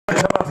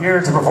here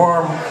to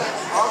perform,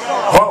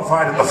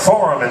 qualified at the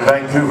Forum in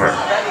Vancouver.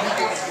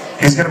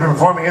 He's going to be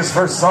performing his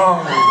first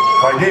song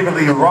by David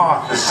Lee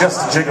Roth. It's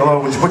Just a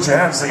Gigolo. Would you put your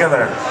hands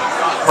together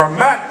for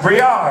Matt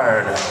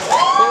Briard?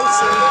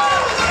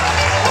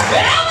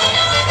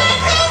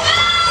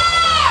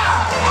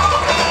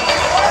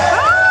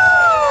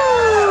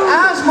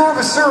 That was more of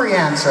a Surrey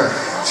answer.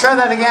 Try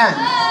that again.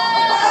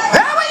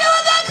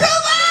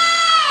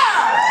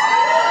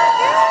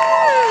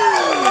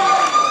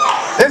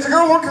 There's a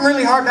girl working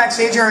really hard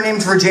backstage here. Her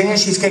name's Virginia.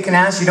 She's kicking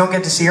ass. You don't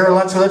get to see her a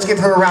lot, so let's give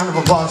her a round of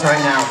applause right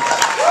now.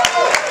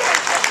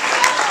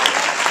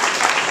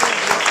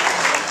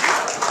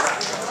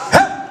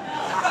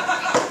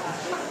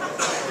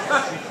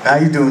 How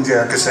you doing,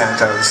 Jerica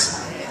Santos?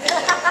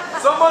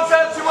 Someone's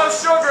had too much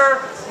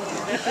sugar.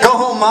 Go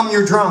home, Mom.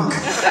 You're drunk.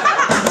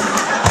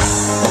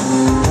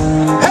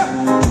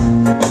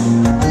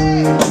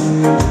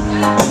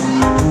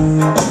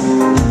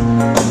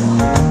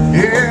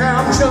 Yeah,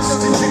 I'm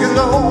just a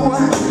gigolo.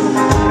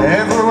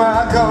 Everywhere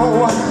I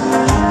go,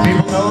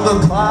 people know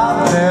the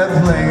part they're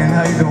playing.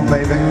 How you doing,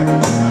 baby?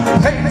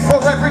 Paid for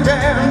every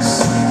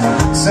dance,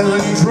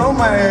 selling each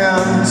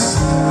romance.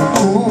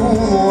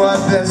 Ooh, what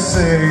they're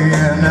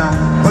saying.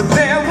 But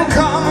there will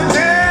come a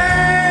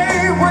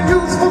day when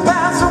youth will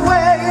pass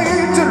away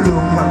to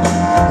loom.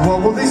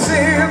 What will they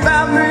say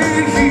about me?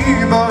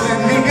 But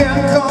in the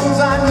end comes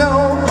I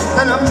know,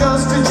 and I'm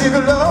just a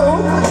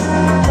gigolo.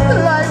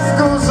 Life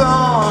goes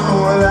on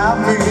without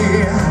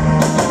me.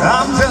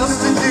 I'm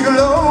just a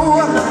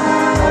gigolo.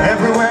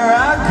 Everywhere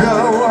I go,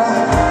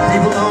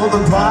 people know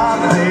the part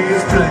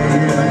they're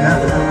playing.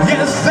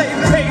 Yes, they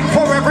pay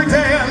for every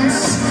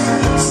dance,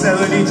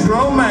 selling each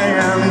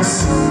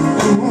romance.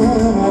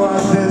 Ooh,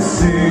 what they're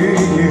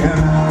saying.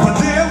 But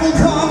there will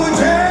come a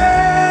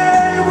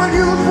day when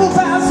youth will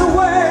pass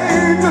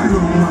away to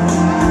loom.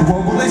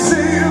 What will they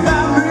say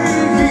about me?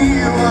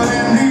 But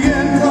in the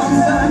end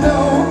comes I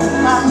know,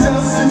 I'm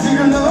just a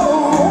gigolo.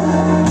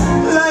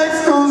 Life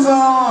goes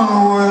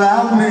on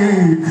without me,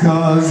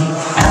 'cause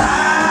I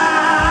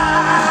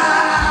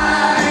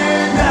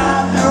ain't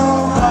got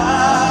nobody.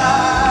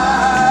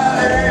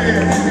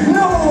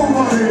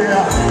 Nobody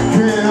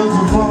cares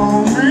for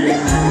me.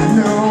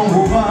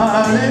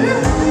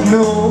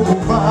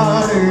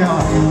 Nobody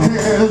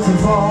cares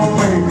for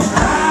me.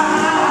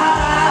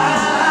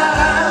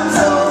 I'm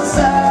so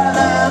sad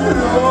and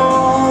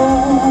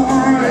lonely.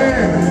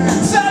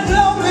 Sad,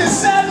 lonely,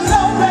 sad,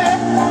 lonely.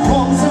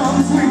 Want some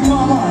sweet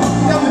mama,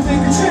 come and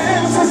take a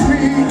chance with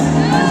me,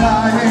 'cause I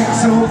ain't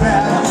so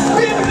bad.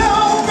 People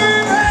know me,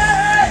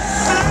 man.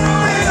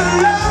 People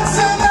love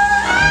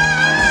somebody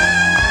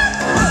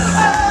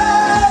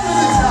all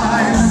the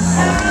time.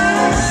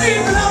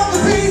 Even on the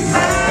beat,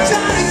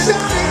 Johnny,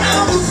 Johnny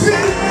on the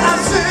beat. I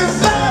say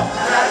bop,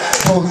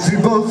 bozy,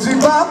 bozy,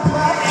 bop,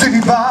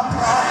 diggy bop.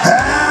 I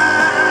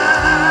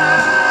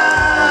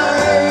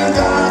ain't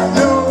got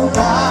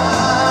nobody.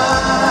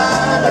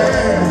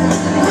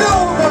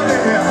 Nobody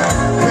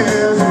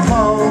cares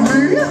for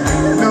me.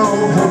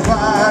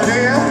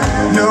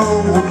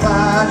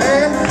 Nobody.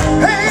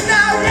 Hey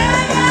now, yeah.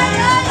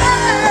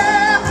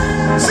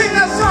 Sing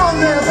that song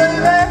there,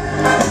 baby.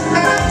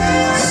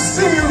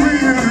 Sing it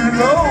real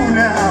low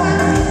now.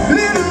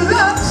 Little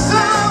love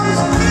songs.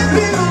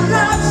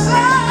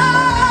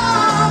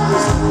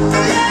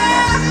 Yeah.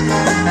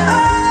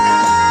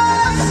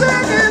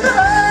 Sing it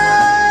out.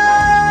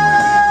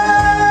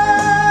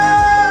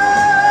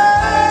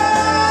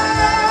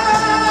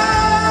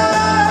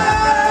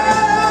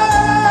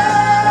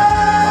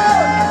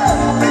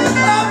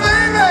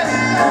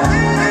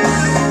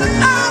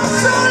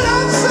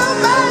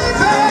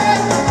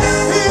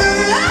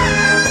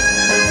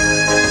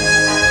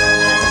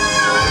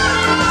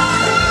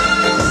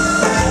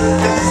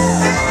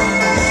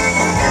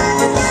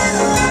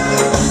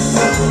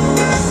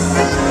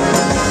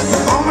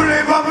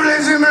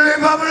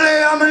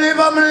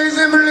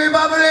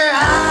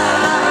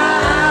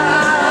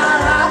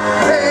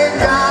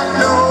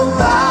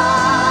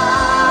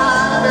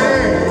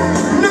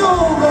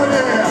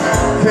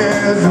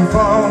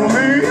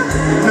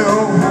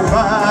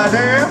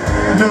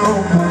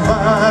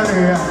 Nobody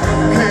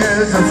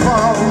cares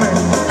for me.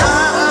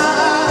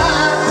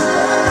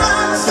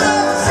 I'm so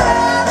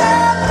sad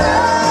and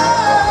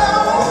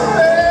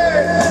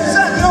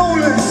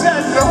lonely.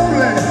 Sad,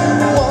 lonely.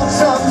 Want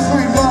some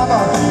sweet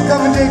mama,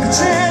 come and take a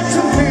chance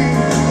with me,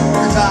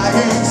 'cause I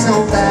ain't so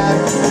bad.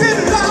 Been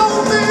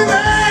alone,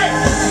 baby.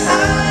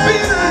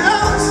 Been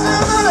alone,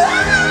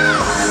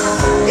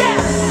 yeah,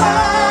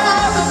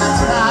 all of the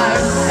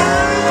time.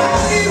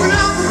 Even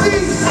on the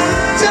beat,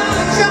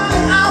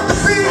 Johnny, on the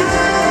beat.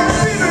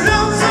 People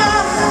know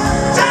some,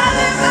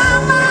 Johnny.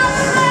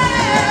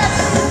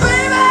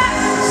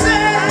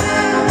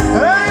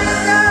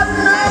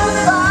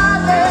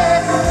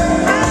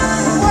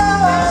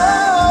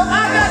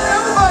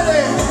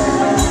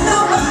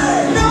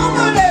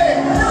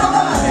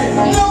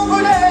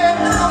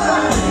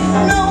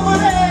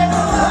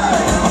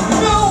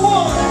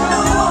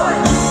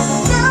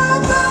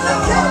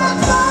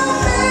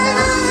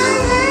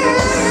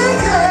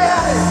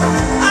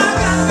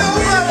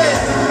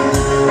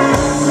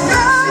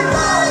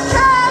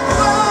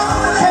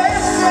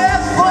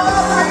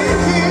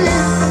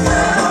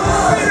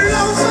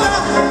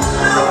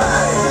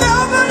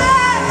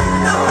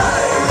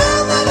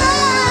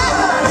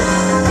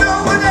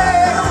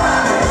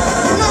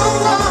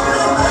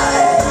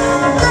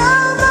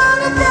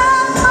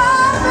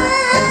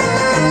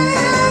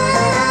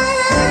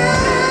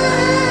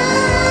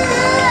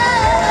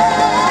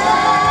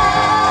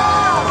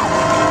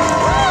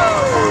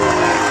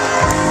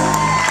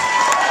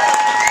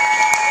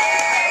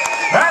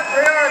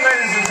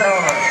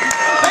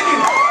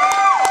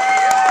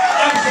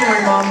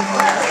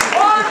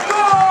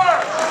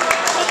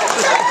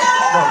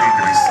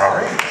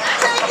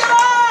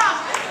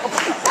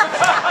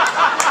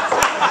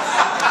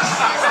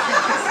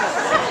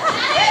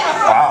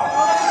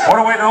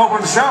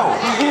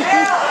 show.